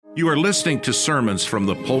You are listening to sermons from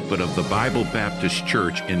the pulpit of the Bible Baptist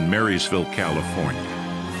Church in Marysville, California.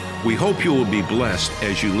 We hope you will be blessed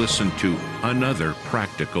as you listen to another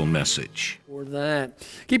practical message. For that,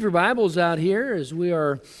 keep your Bibles out here as we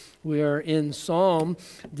are in Psalm.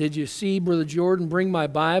 Did you see Brother Jordan bring my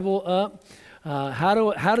Bible up?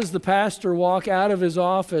 How does the pastor walk out of his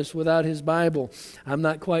office without his Bible? I'm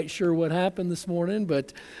not quite sure what happened this morning,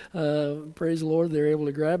 but praise the Lord, they're able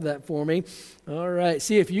to grab that for me. All right.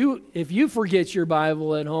 See, if you forget your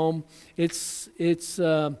Bible at home, it's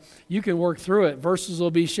you can work through it. Verses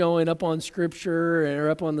will be showing up on Scripture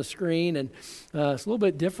or up on the screen, and it's a little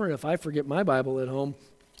bit different if I forget my Bible at home.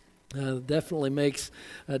 Definitely makes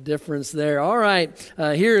a difference there. All right,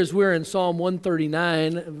 here as we're in Psalm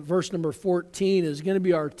 139, verse number 14 is going to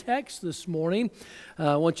be our text this morning.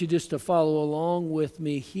 I want you just to follow along with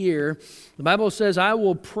me here. The Bible says, I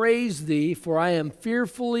will praise thee, for I am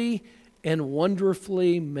fearfully and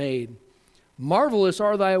wonderfully made. Marvelous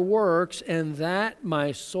are thy works, and that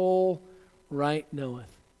my soul right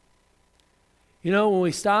knoweth. You know, when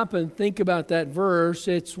we stop and think about that verse,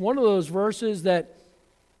 it's one of those verses that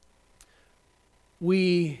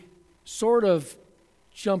we sort of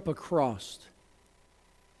jump across.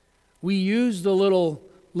 We use the little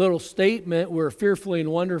statement, we're fearfully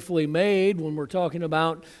and wonderfully made, when we're talking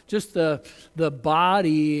about just the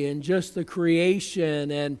body and just the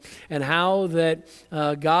creation and how that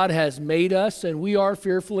God has made us, and we are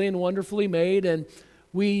fearfully and wonderfully made, and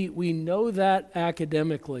we know that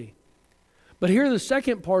academically. But here the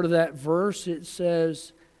second part of that verse, it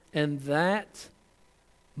says, and that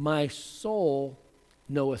my soul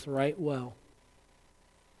knoweth right well.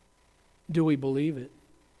 Do we believe it?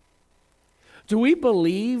 Do we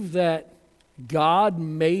believe that God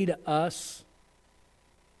made us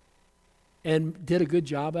and did a good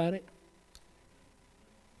job at it?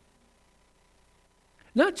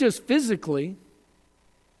 Not just physically.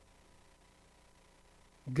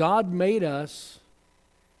 God made us.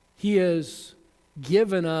 He has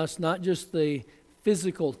given us not just the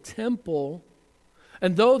physical temple.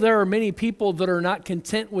 And though there are many people that are not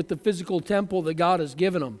content with the physical temple that God has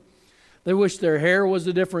given them, they wish their hair was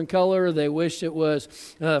a different color. They wish it was,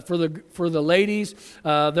 for the ladies,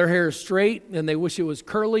 their hair is straight, and they wish it was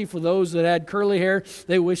curly. For those that had curly hair,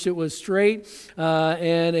 they wish it was straight.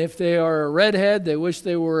 And if they are a redhead, they wish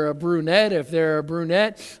they were a brunette. If they're a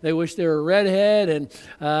brunette, they wish they were a redhead. And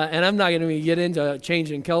I'm not going to get into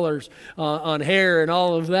changing colors on hair and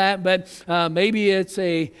all of that, but maybe it's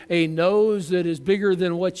a nose that is bigger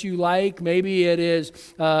than what you like. Maybe it is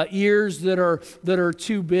ears that are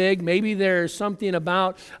too big. Maybe there's something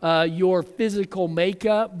about your physical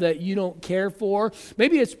makeup that you don't care for.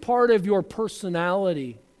 Maybe it's part of your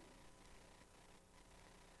personality.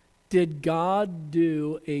 Did God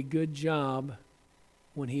do a good job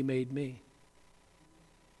when He made me?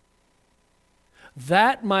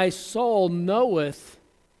 That my soul knoweth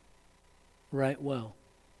right well.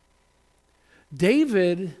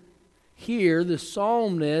 David here, the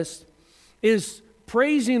psalmist, is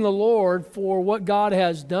praising the Lord for what God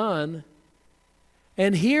has done.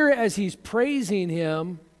 And here, as he's praising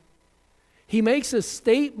Him, he makes a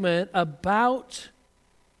statement about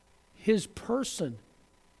His person.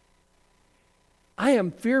 I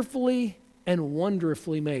am fearfully and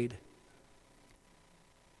wonderfully made.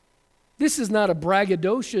 This is not a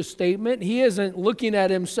braggadocious statement. He isn't looking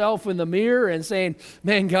at himself in the mirror and saying,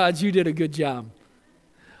 man, God, you did a good job.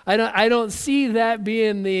 I don't see that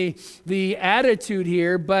being the attitude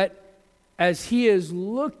here, but as he is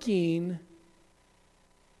looking,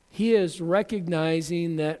 he is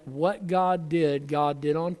recognizing that what God did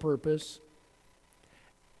on purpose,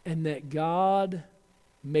 and that God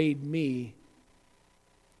made me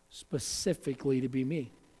specifically to be me.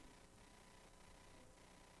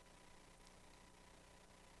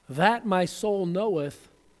 That my soul knoweth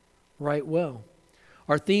right well.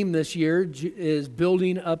 Our theme this year is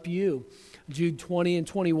building up you. Jude 20 and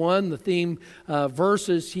 21, the theme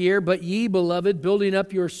verses here. But ye, beloved, building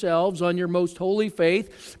up yourselves on your most holy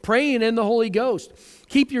faith, praying in the Holy Ghost.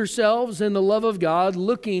 Keep yourselves in the love of God,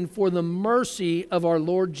 looking for the mercy of our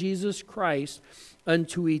Lord Jesus Christ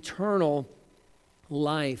unto eternal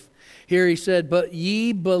life. Here he said, but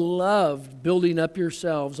ye, beloved, building up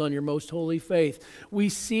yourselves on your most holy faith. We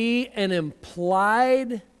see an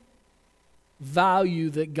implied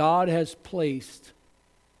value that God has placed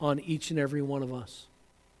on each and every one of us.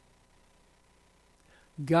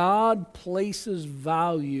 God places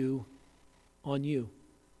value on you.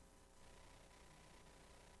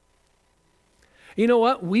 You know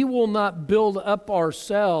what? We will not build up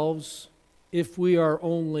ourselves if we are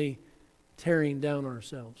only tearing down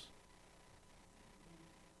ourselves.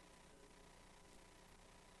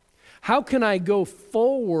 How can I go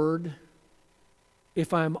forward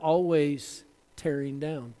if I'm always tearing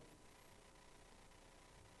down?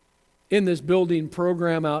 In this building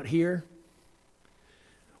program out here,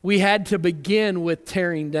 we had to begin with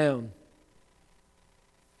tearing down.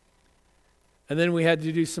 And then we had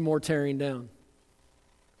to do some more tearing down.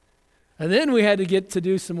 And then we had to get to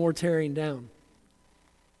do some more tearing down.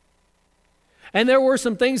 And there were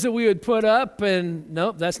some things that we would put up and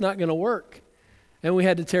nope, that's not going to work. And we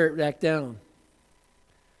had to tear it back down.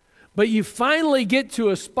 But you finally get to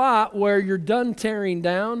a spot where you're done tearing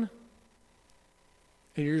down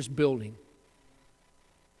and you're just building.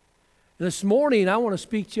 And this morning, I want to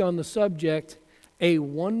speak to you on the subject, a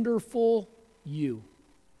wonderful you.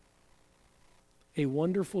 A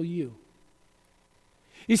wonderful you.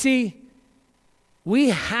 You see, we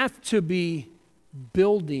have to be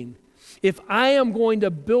building. If I am going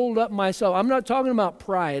to build up myself, I'm not talking about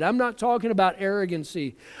pride. I'm not talking about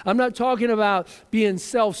arrogancy. I'm not talking about being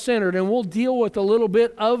self-centered, and we'll deal with a little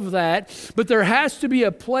bit of that. But there has to be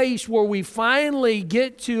a place where we finally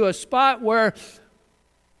get to a spot where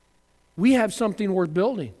we have something worth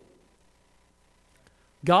building.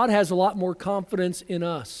 God has a lot more confidence in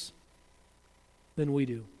us than we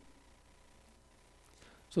do.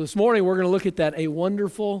 So this morning we're going to look at that, a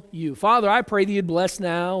wonderful you. Father, I pray that you'd bless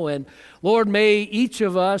now, and Lord, may each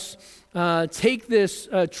of us take this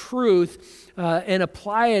truth and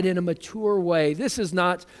apply it in a mature way. This is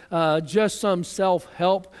not just some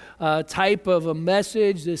self-help type of a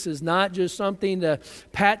message. This is not just something to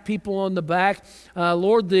pat people on the back.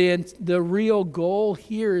 Lord, the real goal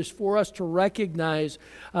here is for us to recognize,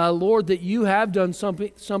 Lord, that you have done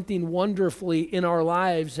something wonderfully in our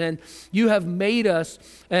lives, and you have made us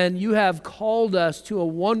and you have called us to a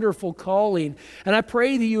wonderful calling. And I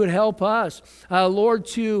pray that you would help us, Lord,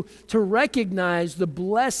 to recognize the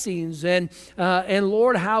blessings and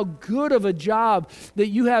Lord, how good of a job that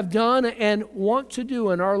you have done and want to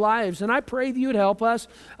do in our lives. And I pray that you would help us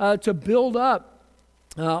to build up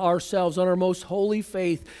ourselves on our most holy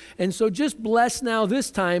faith. And so just bless now this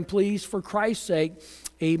time, please, for Christ's sake.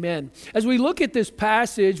 Amen. As we look at this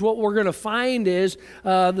passage, what we're going to find is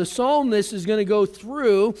the psalmist is going to go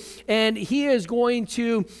through, and he is going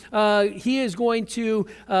to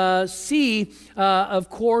see, of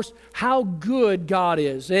course, how good God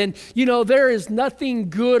is. And you know, there is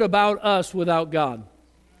nothing good about us without God.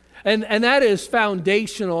 And that is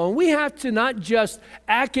foundational. And we have to not just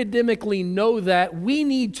academically know that, we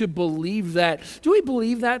need to believe that. Do we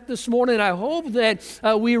believe that this morning? I hope that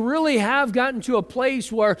we really have gotten to a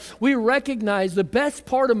place where we recognize the best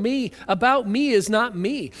part of me, about me, is not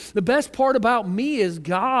me. The best part about me is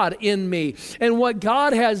God in me and what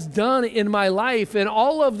God has done in my life, and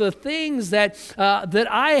all of the things that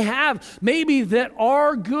I have maybe that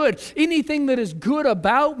are good. Anything that is good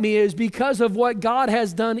about me is because of what God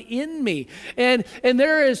has done in me. And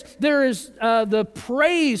there is the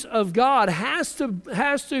praise of God has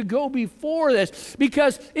to go before this,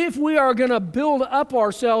 because if we are going to build up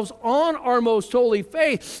ourselves on our most holy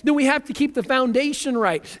faith, then we have to keep the foundation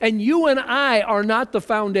right. And you and I are not the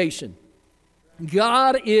foundation.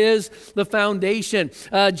 God is the foundation.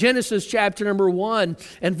 Genesis chapter number 1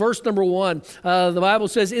 and verse number 1, the Bible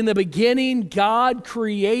says, in the beginning God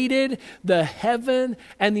created the heaven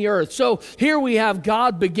and the earth. So here we have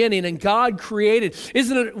God beginning and God created.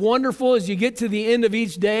 Isn't it wonderful as you get to the end of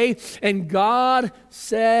each day and God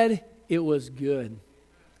said it was good.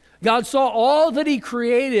 God saw all that he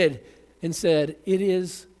created and said, it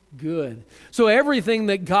is good. So everything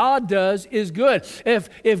that God does is good.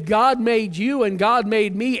 If God made you and God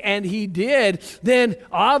made me, and he did, then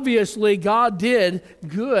obviously God did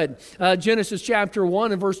good. Genesis chapter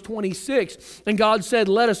 1 and verse 26, and God said,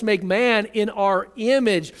 let us make man in our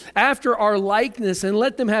image, after our likeness, and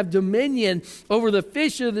let them have dominion over the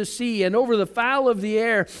fish of the sea, and over the fowl of the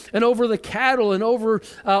air, and over the cattle, and over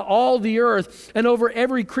all the earth, and over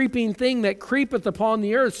every creeping thing that creepeth upon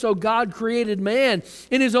the earth. So God created man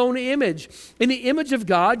in his own image. In the image of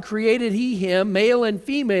God created he him, male and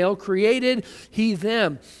female created he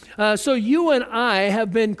them. So you and I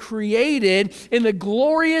have been created in the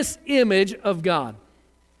glorious image of God.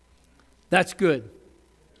 That's good.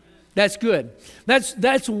 That's good.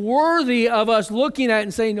 That's worthy of us looking at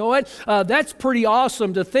and saying, you know what? That's pretty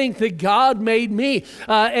awesome to think that God made me.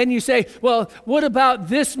 And you say, well, what about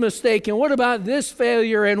this mistake? And what about this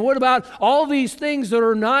failure? And what about all these things that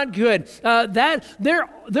are not good?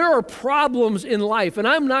 There are problems in life, and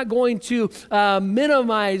I'm not going to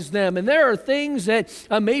minimize them. And there are things that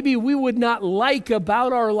maybe we would not like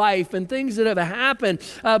about our life and things that have happened.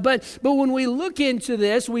 But when we look into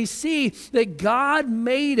this, we see that God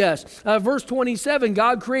made us. us. Verse 27,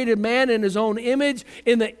 God created man in his own image.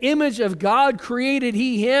 In the image of God created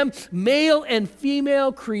he him. Male and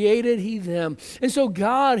female created he them. And so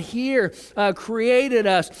God here created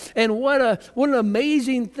us. And what an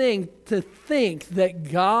amazing thing to think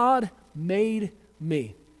that God made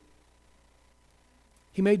me.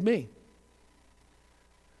 He made me.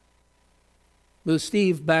 With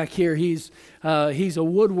Steve back here, he's a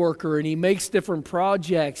woodworker and he makes different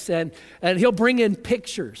projects and he'll bring in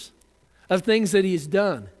pictures of things that he's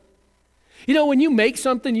done. You know, when you make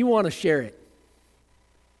something, you want to share it.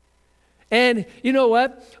 And you know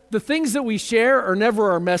what? The things that we share are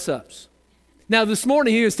never our mess ups. Now, this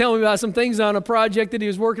morning he was telling me about some things on a project that he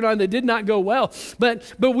was working on that did not go well.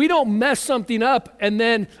 But we don't mess something up and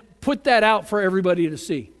then put that out for everybody to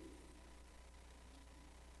see.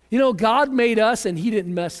 You know, God made us and he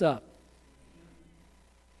didn't mess up.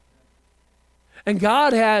 And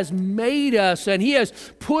God has made us and he has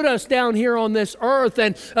put us down here on this earth,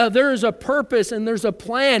 and there is a purpose and there's a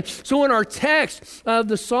plan. So in our text,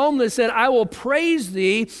 the psalmist said, I will praise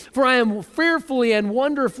thee, for I am fearfully and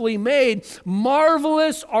wonderfully made.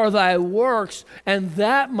 Marvelous are thy works, and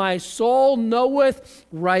that my soul knoweth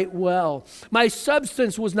right well. My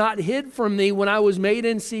substance was not hid from thee when I was made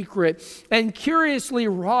in secret, and curiously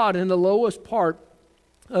wrought in the lowest part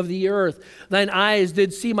of the earth. Thine eyes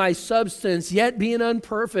did see my substance, yet being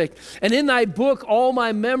unperfect. And in thy book all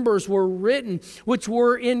my members were written, which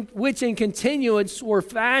in continuance were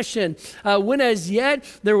fashioned, when as yet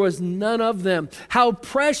there was none of them. How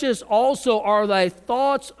precious also are thy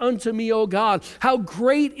thoughts unto me, O God. How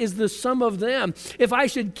great is the sum of them. If I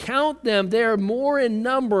should count them, they are more in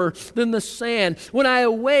number than the sand. When I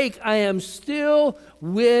awake, I am still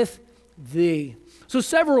with thee. So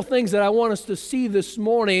several things that I want us to see this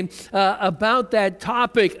morning about that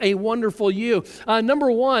topic, a wonderful you. Number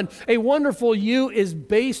one, a wonderful you is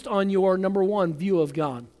based on your, number one, view of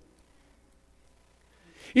God.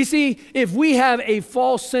 You see, if we have a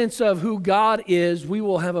false sense of who God is, we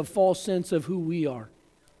will have a false sense of who we are.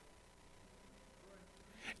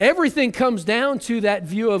 Everything comes down to that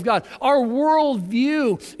view of God. Our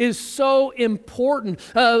worldview is so important,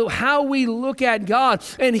 how we look at God.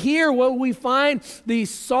 And here what we find, the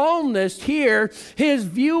psalmist here, his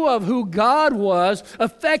view of who God was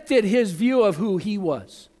affected his view of who he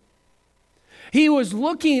was. He was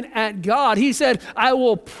looking at God. He said, I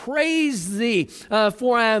will praise thee,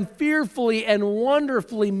 for I am fearfully and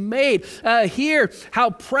wonderfully made. Here,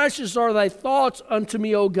 how precious are thy thoughts unto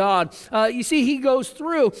me, O God. You see, he goes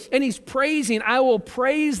through and he's praising. I will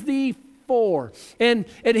praise thee for. And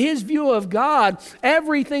in his view of God,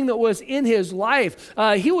 everything that was in his life,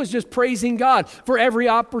 he was just praising God for every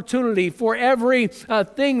opportunity, for every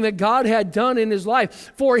thing that God had done in his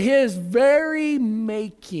life, for his very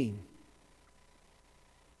making.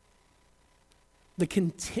 The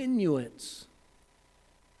continuance,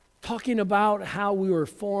 talking about how we were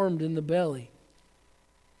formed in the belly,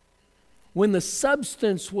 when the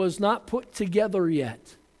substance was not put together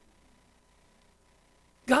yet.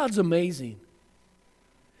 God's amazing.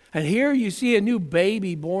 And here you see a new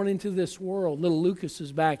baby born into this world. Little Lucas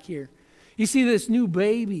is back here. You see this new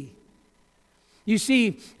baby. You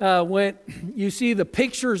see when you see the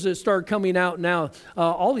pictures that start coming out now,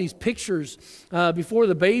 all these pictures before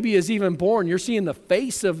the baby is even born, you're seeing the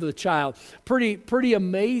face of the child. Pretty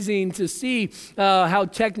amazing to see how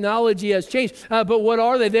technology has changed. But what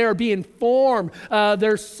are they? They are being formed.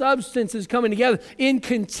 Their substance is coming together in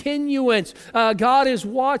continuance. God is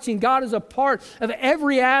watching. God is a part of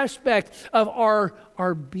every aspect of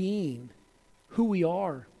our being, who we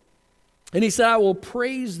are. And he said, I will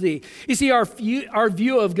praise thee. You see, our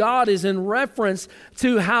view of God is in reference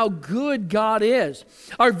to how good God is.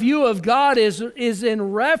 Our view of God is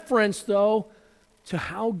in reference, though, to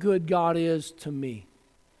how good God is to me.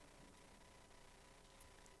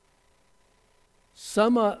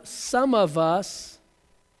 Some of us,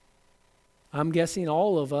 I'm guessing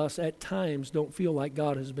all of us, at times don't feel like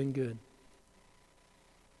God has been good.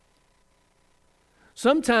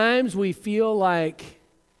 Sometimes we feel like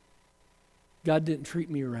God didn't treat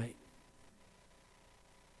me right.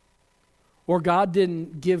 Or God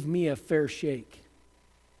didn't give me a fair shake.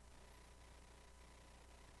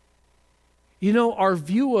 You know, our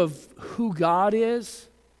view of who God is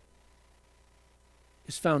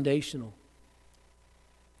foundational.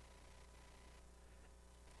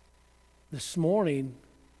 This morning,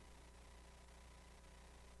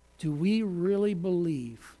 do we really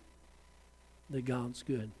believe that God's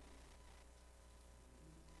good?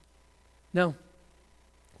 Now,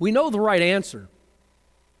 we know the right answer.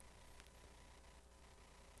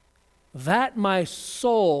 That my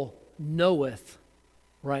soul knoweth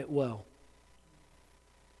right well?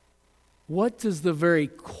 What does the very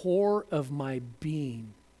core of my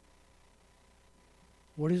being,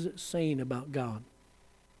 what is it saying about God?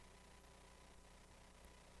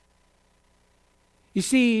 You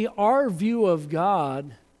see, our view of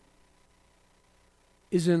God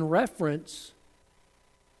is in reference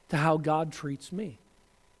to how God treats me.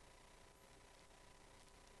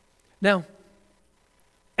 Now,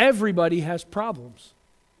 everybody has problems.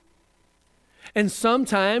 And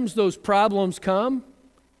sometimes those problems come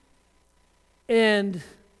and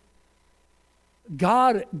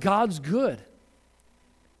God's good.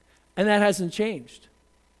 And that hasn't changed.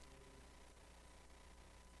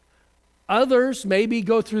 Others maybe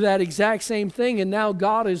go through that exact same thing and now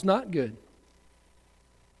God is not good.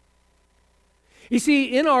 You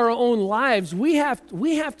see, in our own lives, we have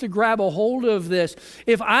to grab a hold of this.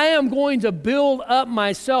 If I am going to build up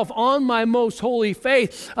myself on my most holy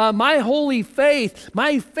faith,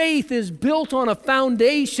 my faith is built on a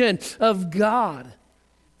foundation of God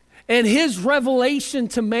and His revelation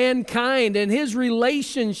to mankind and His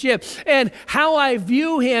relationship, and how I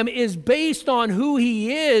view Him is based on who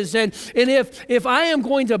He is. And if I am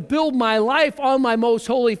going to build my life on my most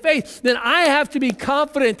holy faith, then I have to be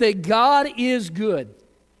confident that God is good.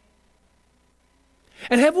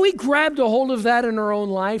 And have we grabbed a hold of that in our own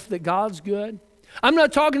life, that God's good? I'm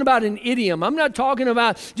not talking about an idiom. I'm not talking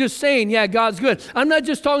about just saying, yeah, God's good. I'm not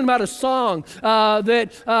just talking about a song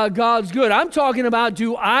that God's good. I'm talking about,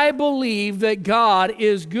 do I believe that God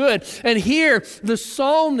is good? And here, the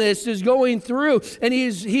psalmist is going through, and he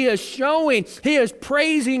is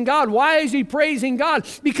praising God. Why is he praising God?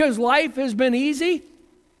 Because life has been easy?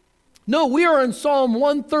 No, we are in Psalm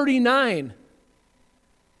 139.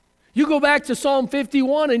 You go back to Psalm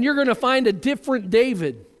 51, and you're going to find a different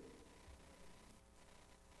David.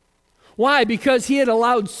 Why? Because he had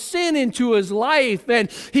allowed sin into his life,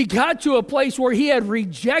 and he got to a place where he had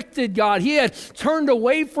rejected God. He had turned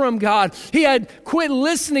away from God. He had quit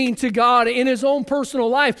listening to God in his own personal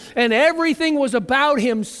life, and everything was about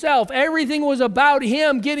himself. Everything was about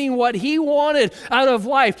him getting what he wanted out of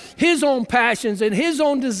life, his own passions and his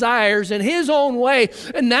own desires and his own way.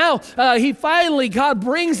 And now God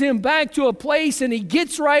brings him back to a place, and he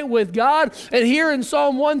gets right with God. And here in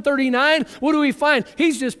Psalm 139, what do we find?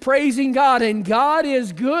 He's just praising God, and God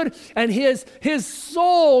is good, and his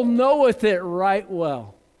soul knoweth it right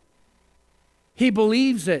well. He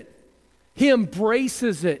believes it. He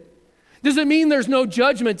embraces it. Does it mean there's no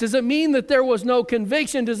judgment? Does it mean that there was no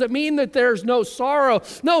conviction? Does it mean that there's no sorrow?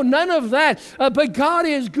 No, none of that. But God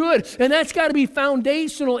is good, and that's got to be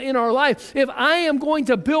foundational in our life. If I am going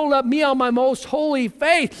to build up me on my most holy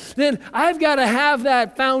faith, then I've got to have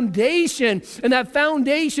that foundation, and that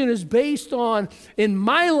foundation is based on, in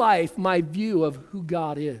my life, my view of who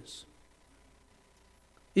God is.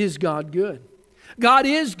 Is God good? God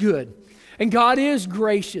is good, and God is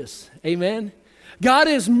gracious. Amen? God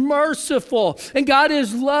is merciful, and God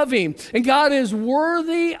is loving, and God is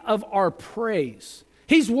worthy of our praise.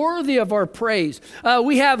 He's worthy of our praise.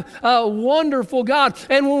 We have a wonderful God,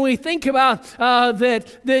 and when we think about there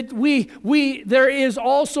is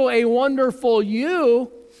also a wonderful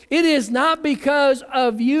you. It is not because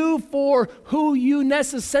of you for who you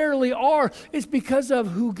necessarily are. It's because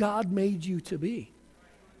of who God made you to be.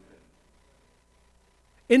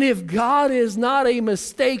 And if God is not a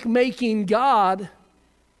mistake-making God,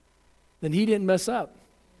 then He didn't mess up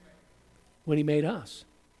when He made us.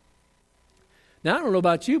 Now, I don't know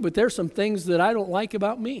about you, but there's some things that I don't like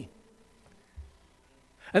about me.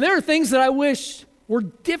 And there are things that I wish were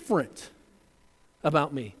different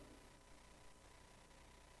about me.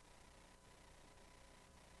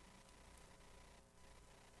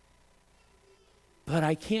 But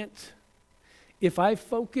I can't, if I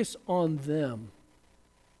focus on them,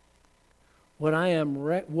 what I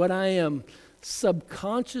am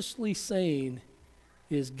subconsciously saying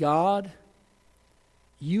is, God,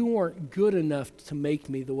 you weren't good enough to make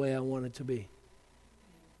me the way I wanted to be.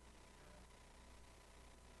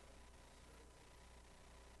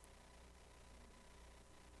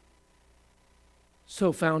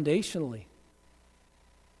 So foundationally,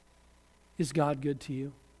 is God good to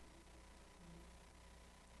you?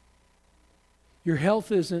 Your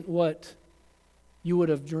health isn't what you would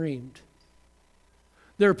have dreamed.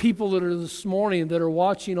 There are people that are this morning that are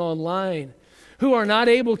watching online who are not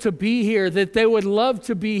able to be here, that they would love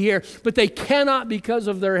to be here, but they cannot because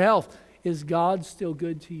of their health. Is God still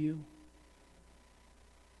good to you?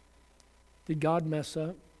 Did God mess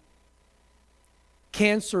up?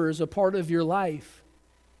 Cancer is a part of your life.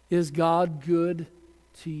 Is God good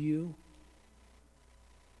to you?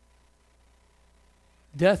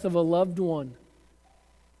 Death of a loved one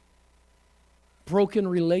broken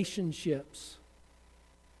relationships,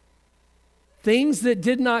 things that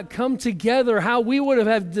did not come together how we would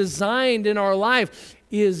have designed in our life.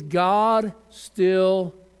 Is God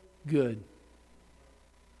still good?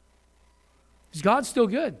 Is God still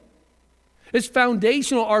good? It's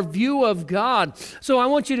foundational, our view of God. So I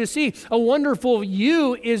want you to see a wonderful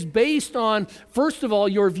you is based on, first of all,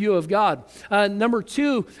 your view of God. Number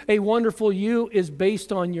two, a wonderful you is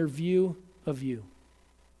based on your view of you.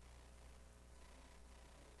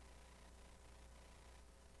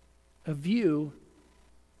 A view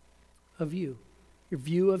of you, your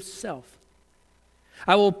view of self.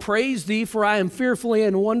 I will praise thee, for I am fearfully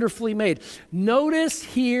and wonderfully made. Notice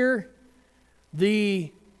here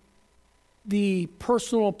the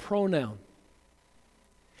personal pronoun.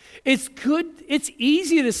 It's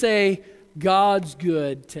easy to say God's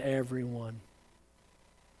good to everyone.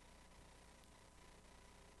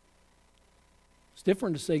 It's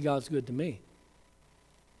different to say God's good to me.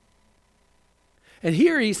 And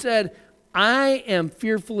here he said, I am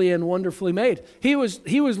fearfully and wonderfully made. He was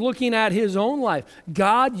looking at his own life.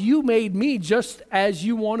 God, you made me just as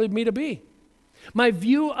you wanted me to be. My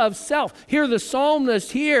view of self. Here the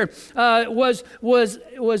psalmist here was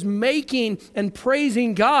making and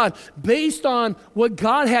praising God based on what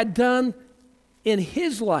God had done in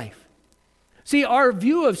his life. See, our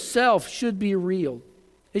view of self should be real.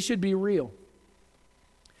 It should be real.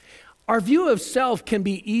 Our view of self can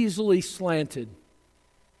be easily slanted.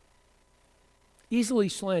 Easily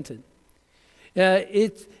slanted.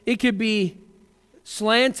 It could be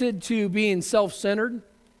slanted to being self-centered.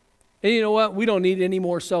 And you know what? We don't need any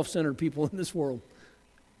more self-centered people in this world.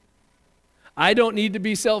 I don't need to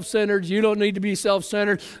be self-centered. You don't need to be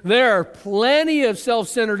self-centered. There are plenty of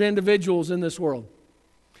self-centered individuals in this world.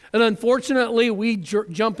 And unfortunately, we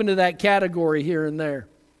jump into that category here and there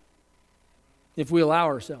if we allow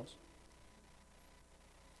ourselves.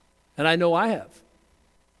 And I know I have.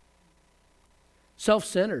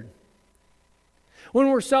 Self-centered. When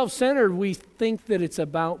we're self-centered, we think that it's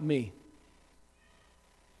about me.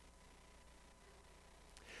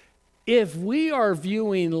 If we are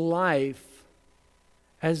viewing life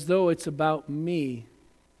as though it's about me,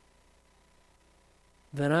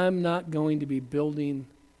 then I'm not going to be building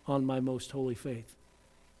on my most holy faith.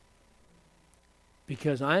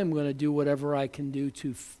 Because I'm going to do whatever I can do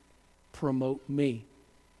to promote me,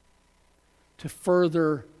 to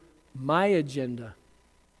further my agenda,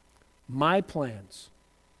 my plans,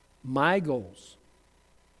 my goals.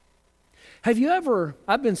 Have you ever,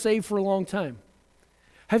 I've been saved for a long time.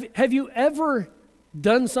 Have you ever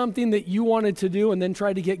done something that you wanted to do and then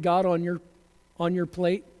tried to get God on your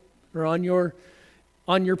plate or on your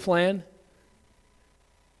plan?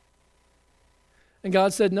 And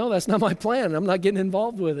God said, no, that's not my plan. I'm not getting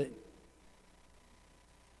involved with it.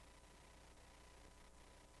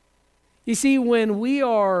 You see, when we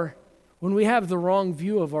have the wrong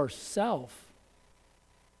view of ourself,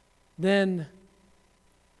 then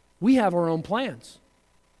we have our own plans.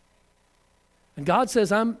 And God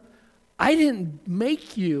says, I didn't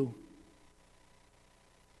make you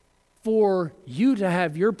for you to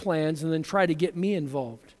have your plans and then try to get me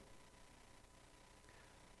involved.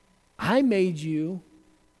 I made you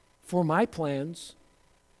for my plans,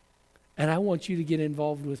 and I want you to get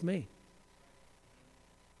involved with me.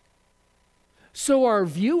 So our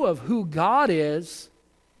view of who God is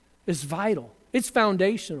vital. It's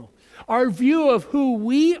foundational. Our view of who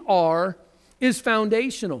we are is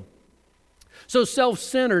foundational. So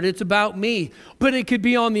self-centered, it's about me. But it could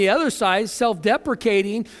be on the other side,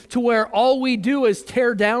 self-deprecating, to where all we do is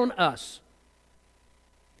tear down us.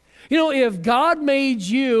 You know, if God made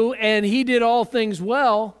you and He did all things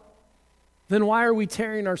well, then why are we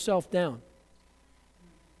tearing ourselves down?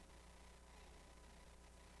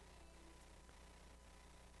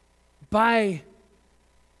 By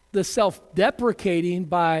the self-deprecating,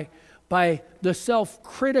 by the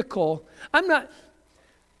self-critical,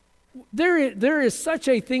 there is such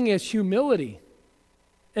a thing as humility,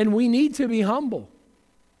 and we need to be humble.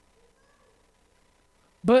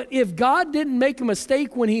 But if God didn't make a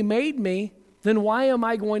mistake when He made me, then why am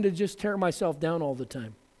I going to just tear myself down all the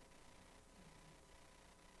time?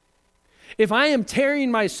 If I am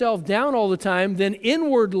tearing myself down all the time, then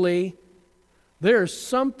inwardly, there's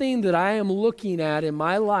something that I am looking at in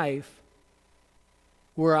my life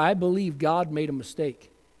where I believe God made a mistake.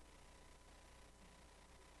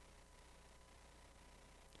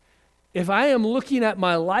 If I am looking at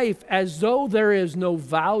my life as though there is no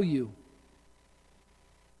value,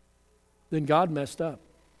 then God messed up.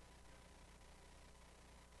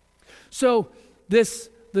 So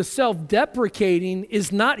the self-deprecating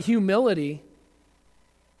is not humility.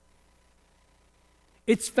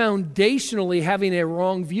 It's foundationally having a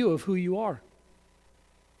wrong view of who you are.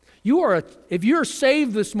 If you're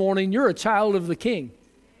saved this morning, you're a child of the King.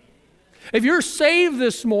 If you're saved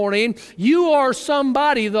this morning, you are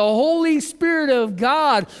somebody. The Holy Spirit of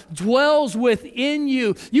God dwells within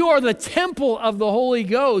you. You are the temple of the Holy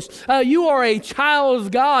Ghost. You are a child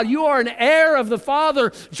of God. You are an heir of the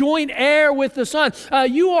Father, joint heir with the Son.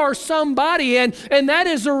 You are somebody, and that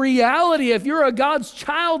is a reality. If you're a God's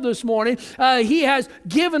child this morning, He has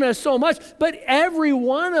given us so much. But every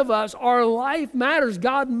one of us, our life matters.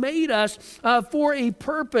 God made us for a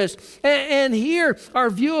purpose. And here,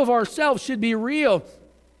 our view of ourselves should be real.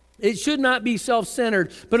 It should not be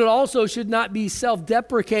self-centered, but it also should not be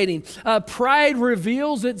self-deprecating. Pride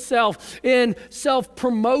reveals itself in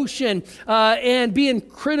self-promotion and being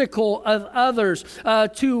critical of others,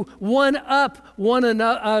 to one-up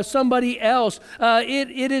somebody else.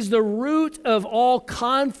 It is the root of all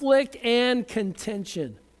conflict and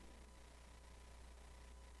contention.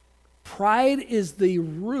 Pride is the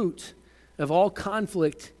root of all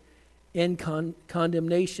conflict and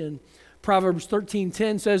condemnation. Proverbs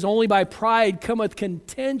 13:10 says, "Only by pride cometh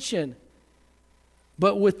contention,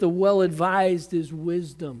 but with the well-advised is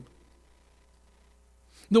wisdom."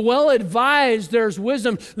 The well-advised, there's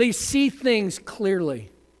wisdom. They see things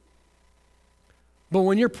clearly. But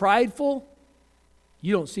when you're prideful,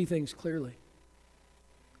 you don't see things clearly.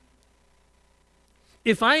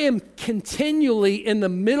 If I am continually in the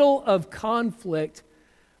middle of conflict,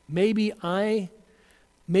 maybe I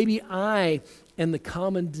am the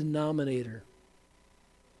common denominator.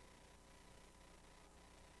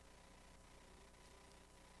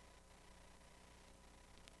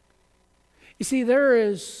 You see, there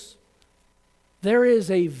is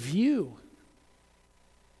a view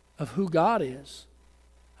of who God is,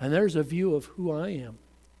 and there's a view of who I am.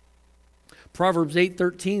 Proverbs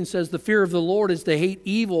 8:13 says, "The fear of the Lord is to hate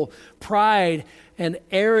evil, pride and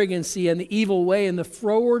arrogancy and the evil way, and the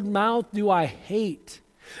froward mouth do I hate."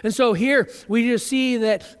 And so here we just see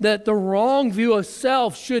that the wrong view of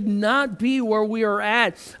self should not be where we are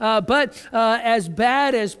at. But as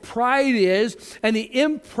bad as pride is and the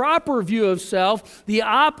improper view of self, the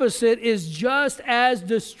opposite is just as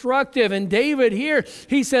destructive. And David here,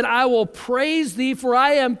 he said, "I will praise thee, for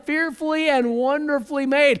I am fearfully and wonderfully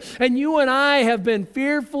made." And you and I have been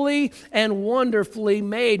fearfully and wonderfully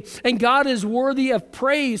made. And God is worthy of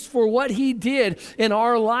praise for what He did in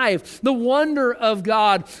our life. The wonder of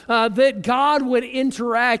God. That God would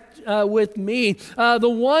interact with me. The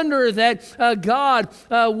wonder that God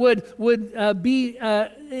would be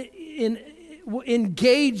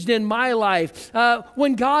engaged in my life.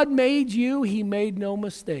 When God made you, He made no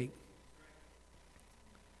mistake.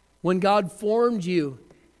 When God formed you,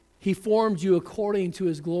 He formed you according to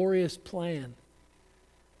His glorious plan.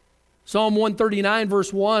 Psalm 139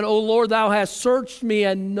 verse 1, "O Lord, Thou hast searched me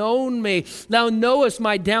and known me. Thou knowest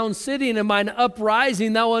my down sitting and mine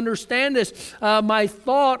uprising. Thou understandest my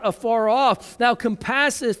thought afar off. Thou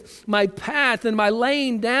compassest my path and my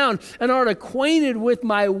laying down, and art acquainted with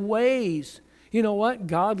my ways." You know what?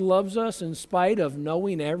 God loves us in spite of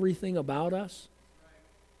knowing everything about us.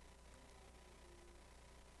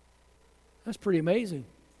 That's pretty amazing.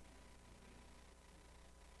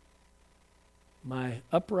 My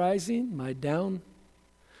uprising, my down,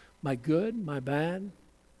 my good, my bad.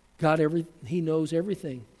 God, He knows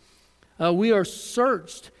everything. We are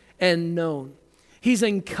searched and known. He's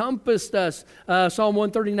encompassed us. Psalm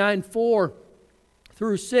 139,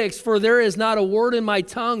 4-6. "For there is not a word in my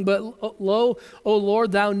tongue, but lo, O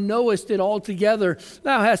Lord, Thou knowest it altogether.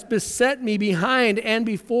 Thou hast beset me behind and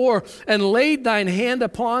before, and laid Thine hand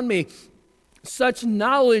upon me. Such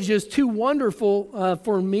knowledge is too wonderful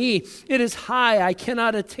for me. It is high, I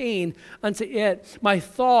cannot attain unto it. My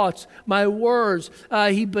thoughts, my words,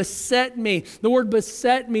 He beset me." The word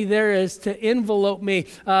beset me there is to envelope me,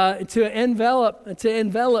 to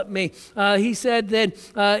envelop me. He said that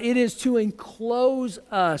it is to enclose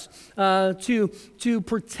us, to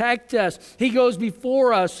protect us. He goes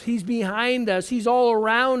before us. He's behind us. He's all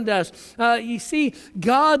around us. You see,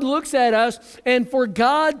 God looks at us, and for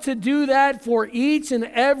God to do that for each and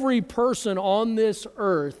every person on this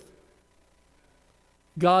earth,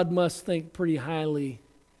 God must think pretty highly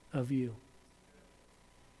of you.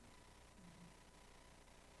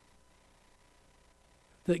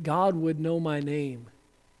 That God would know my name.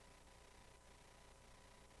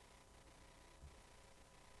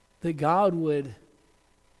 That God would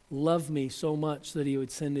love me so much that He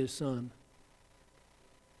would send His Son.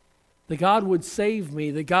 That God would save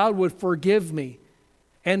me. That God would forgive me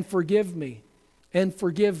and forgive me and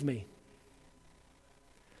forgive me.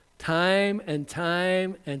 Time and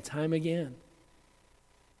time and time again.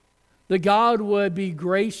 that God would be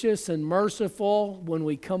gracious and merciful when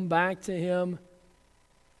we come back to Him,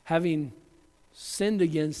 having sinned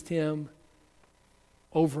against Him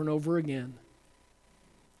over and over again.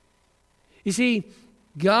 You see,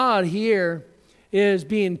 God here is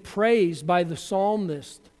being praised by the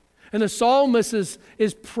psalmist. And the psalmist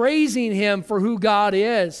is praising Him for who God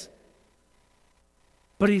is.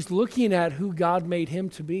 But he's looking at who God made him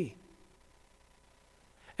to be.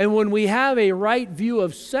 And when we have a right view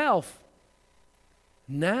of self,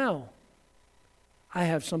 now I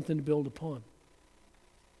have something to build upon.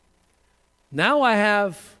 Now I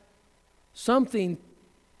have something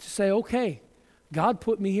to say, okay, God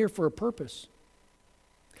put me here for a purpose.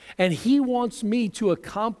 And He wants me to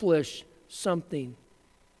accomplish something.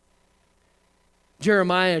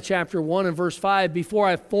 Jeremiah chapter 1 and verse 5, before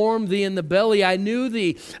I formed thee in the belly, I knew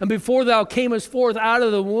thee. And before thou camest forth out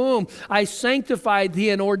of the womb, I sanctified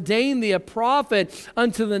thee and ordained thee a prophet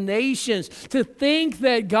unto the nations. To think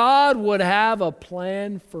that God would have a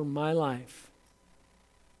plan for my life.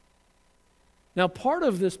 Now, part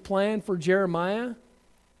of this plan for Jeremiah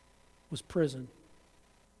was prison.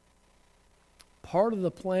 Part of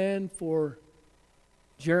the plan for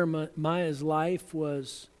Jeremiah's life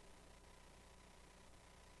was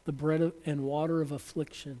the bread and water of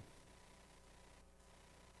affliction.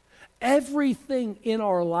 Everything in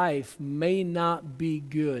our life may not be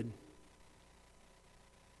good.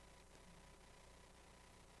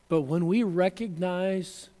 But when we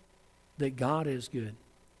recognize that God is good,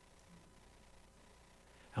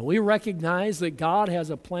 and we recognize that God has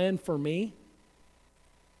a plan for me,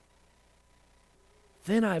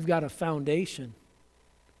 then I've got a foundation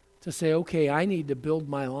to say, okay, I need to build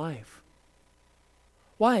my life.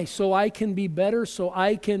 Why? So I can be better, so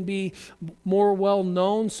I can be more well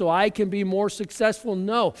known, so I can be more successful?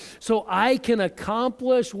 No. So I can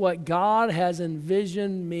accomplish what God has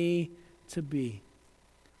envisioned me to be.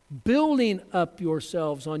 Building up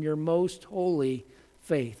yourselves on your most holy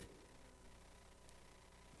faith.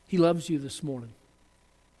 He loves you this morning.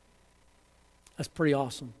 That's pretty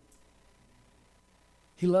awesome.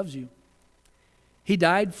 He loves you. He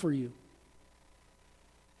died for you.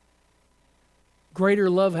 Greater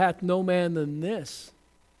love hath no man than this,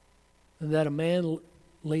 than that a man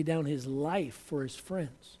lay down his life for his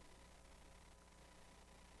friends.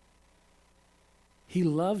 He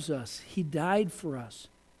loves us. He died for us.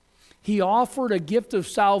 He offered a gift of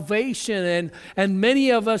salvation, and many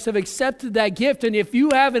of us have accepted that gift. And if you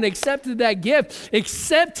haven't accepted that gift,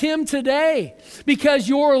 accept Him today, because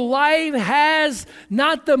your life has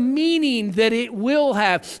not the meaning that it will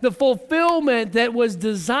have. The fulfillment that was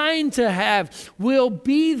designed to have will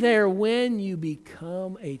be there when you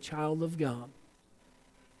become a child of God,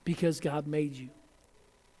 because God made you.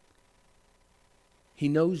 He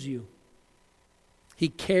knows you. He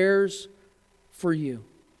cares for you.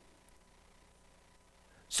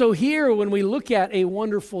 So here, when we look at a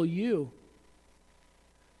wonderful you,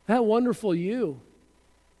 that wonderful you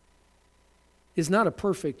is not a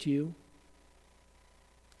perfect you.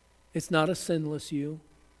 It's not a sinless you.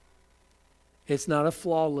 It's not a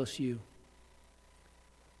flawless you.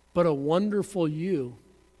 But a wonderful you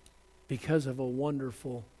because of a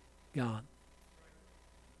wonderful God.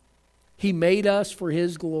 He made us for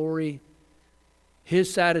His glory,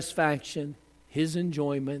 His satisfaction, His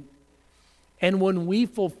enjoyment. And when we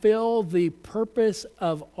fulfill the purpose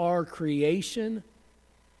of our creation,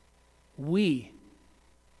 we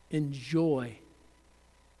enjoy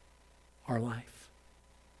our life.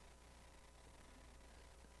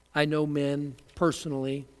 I know men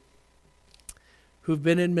personally who've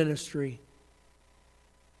been in ministry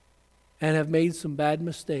and have made some bad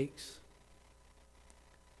mistakes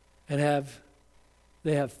and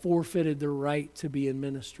they have forfeited their right to be in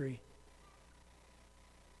ministry.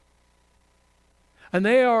 And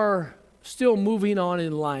they are still moving on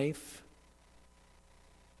in life.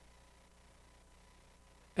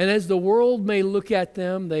 And as the world may look at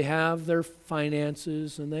them, they have their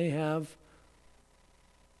finances and they have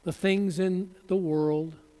the things in the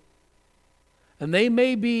world. And they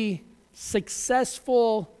may be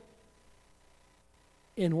successful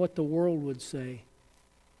in what the world would say.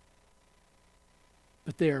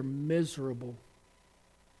 But they are miserable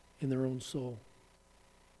in their own soul.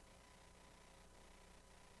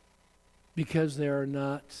 Because they are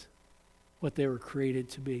not what they were created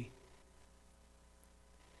to be.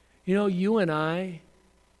 You know, you and I,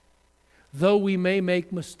 though we may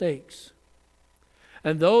make mistakes,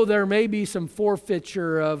 and though there may be some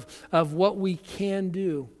forfeiture of what we can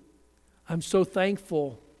do, I'm so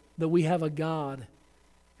thankful that we have a God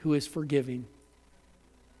who is forgiving.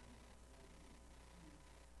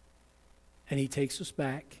 And He takes us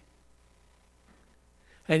back.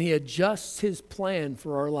 and He adjusts His plan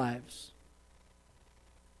for our lives.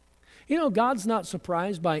 You know, God's not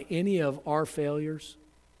surprised by any of our failures.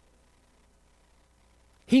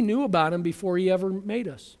 He knew about them before He ever made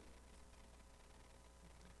us.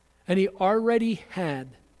 And He already had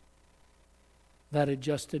that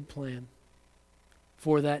adjusted plan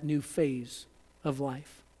for that new phase of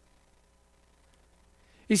life.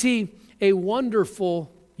 You see, a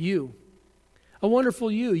wonderful you.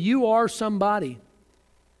 You are somebody.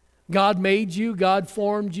 God made you, God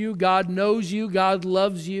formed you, God knows you, God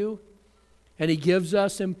loves you, and He gives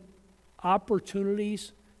us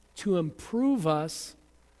opportunities to improve us,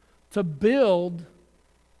 to build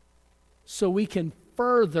so we can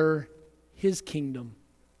further His kingdom.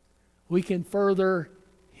 We can further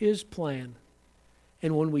His plan.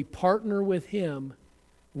 And when we partner with Him,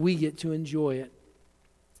 we get to enjoy it.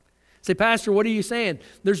 Say, Pastor, what are you saying?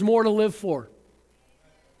 There's more to live for.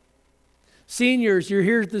 Seniors, you're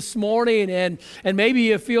here this morning and maybe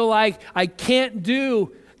you feel like I can't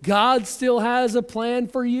do. God still has a plan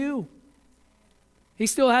for you. He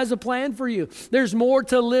still has a plan for you. There's more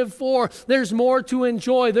to live for. There's more to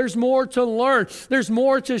enjoy. There's more to learn. There's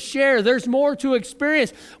more to share. There's more to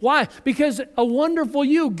experience. Why? Because a wonderful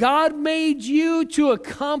you. God made you to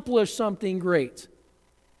accomplish something great.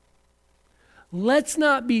 Let's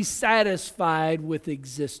not be satisfied with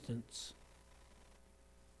existence.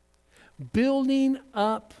 Building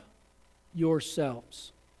up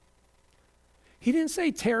yourselves. He didn't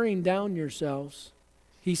say tearing down yourselves.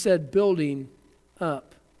 He said building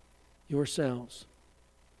up yourselves.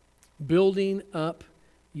 Building up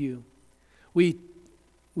you. We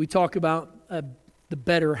talk about the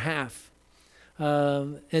better half.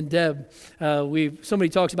 And Deb, somebody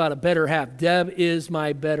talks about a better half. Deb is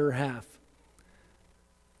my better half.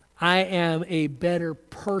 I am a better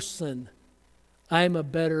person. I am a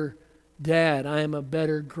better dad. I am a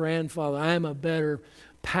better grandfather. I am a better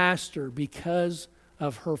pastor because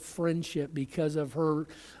of her friendship, because of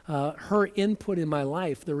her input in my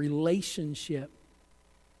life, the relationship.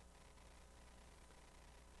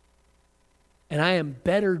 And I am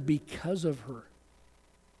better because of her.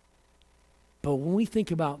 But when we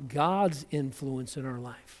think about God's influence in our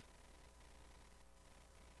life,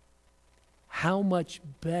 how much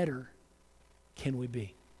better can we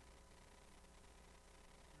be?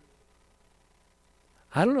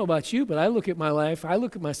 I don't know about you, but I look at my life, I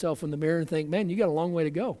look at myself in the mirror and think, man, you got a long way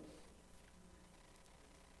to go.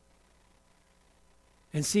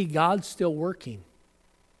 And see, God's still working.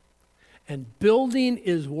 And building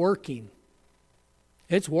is working.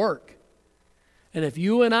 It's work. And if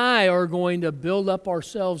you and I are going to build up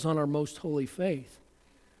ourselves on our most holy faith,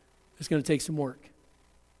 it's going to take some work.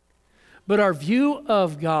 But our view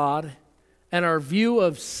of God and our view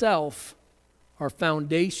of self are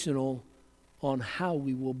foundational on how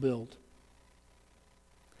we will build.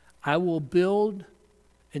 I will build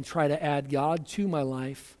and try to add God to my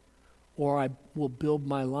life, or I will build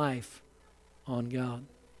my life on God.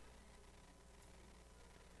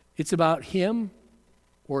 It's about Him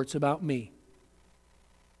or it's about me.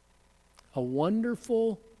 A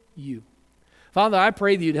wonderful you. Father, I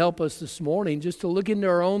pray that you'd help us this morning just to look into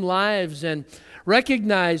our own lives and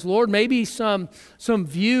recognize, Lord, maybe some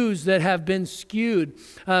views that have been skewed.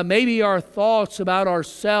 Maybe our thoughts about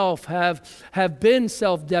ourselves have been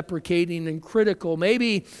self-deprecating and critical.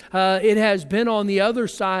 Maybe it has been on the other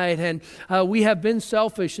side and we have been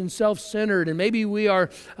selfish and self-centered. And maybe we are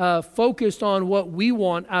focused on what we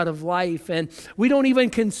want out of life. And we don't even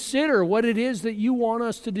consider what it is that you want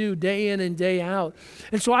us to do day in and day out.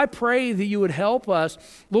 And so I pray that you would help us,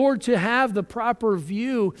 Lord, to have the proper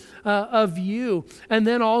view of you. And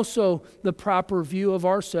then also the proper view of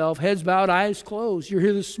ourselves. Heads bowed, eyes closed. You're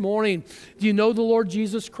here this morning. Do you know the Lord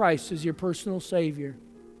Jesus Christ as your personal Savior?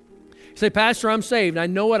 You say, Pastor, I'm saved. I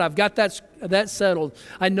know it. I've got that settled.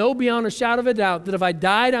 I know beyond a shadow of a doubt that if I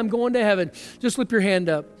died, I'm going to heaven. Just slip your hand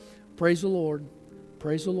up. Praise the Lord.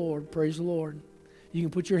 Praise the Lord. Praise the Lord. You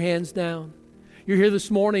can put your hands down. You're here this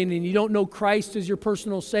morning and you don't know Christ as your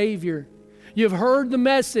personal Savior. You've heard the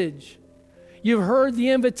message. You've heard the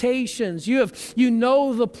invitations. You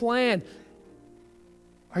know the plan.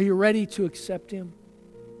 Are you ready to accept Him?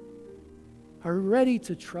 Are you ready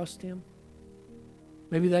to trust Him?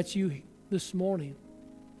 Maybe that's you this morning.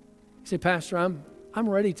 You say, Pastor, I'm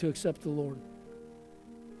ready to accept the Lord.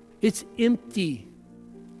 It's empty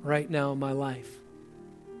right now in my life.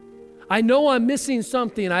 I know I'm missing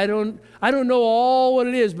something. I don't know all what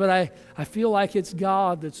it is, but I feel like it's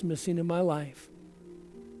God that's missing in my life.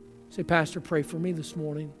 Say, Pastor, pray for me this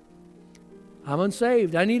morning. I'm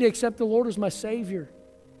unsaved. I need to accept the Lord as my Savior.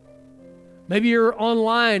 Maybe you're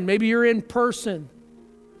online. Maybe you're in person.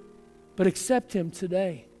 but accept Him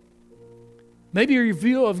today. Maybe your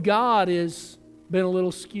view of God has been a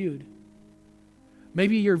little skewed.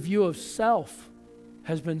 Maybe your view of self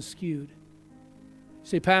has been skewed.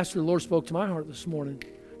 Say, Pastor, the Lord spoke to my heart this morning.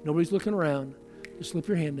 Nobody's looking around. Just slip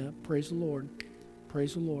your hand up. Praise the Lord.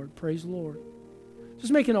 Praise the Lord. Praise the Lord.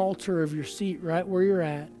 Just make an altar of your seat right where you're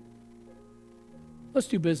at. Let's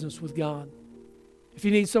do business with God. If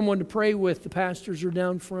you need someone to pray with, the pastors are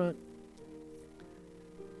down front.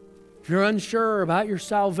 If you're unsure about your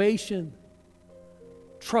salvation,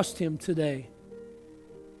 trust Him today.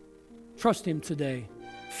 Trust Him today.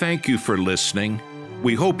 Thank you for listening.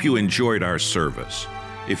 We hope you enjoyed our service.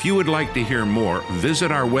 If you would like to hear more,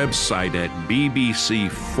 visit our website at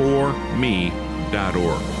bbc4me.org.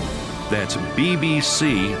 That's bbc4me.org.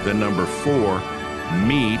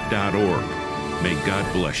 May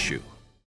God bless you.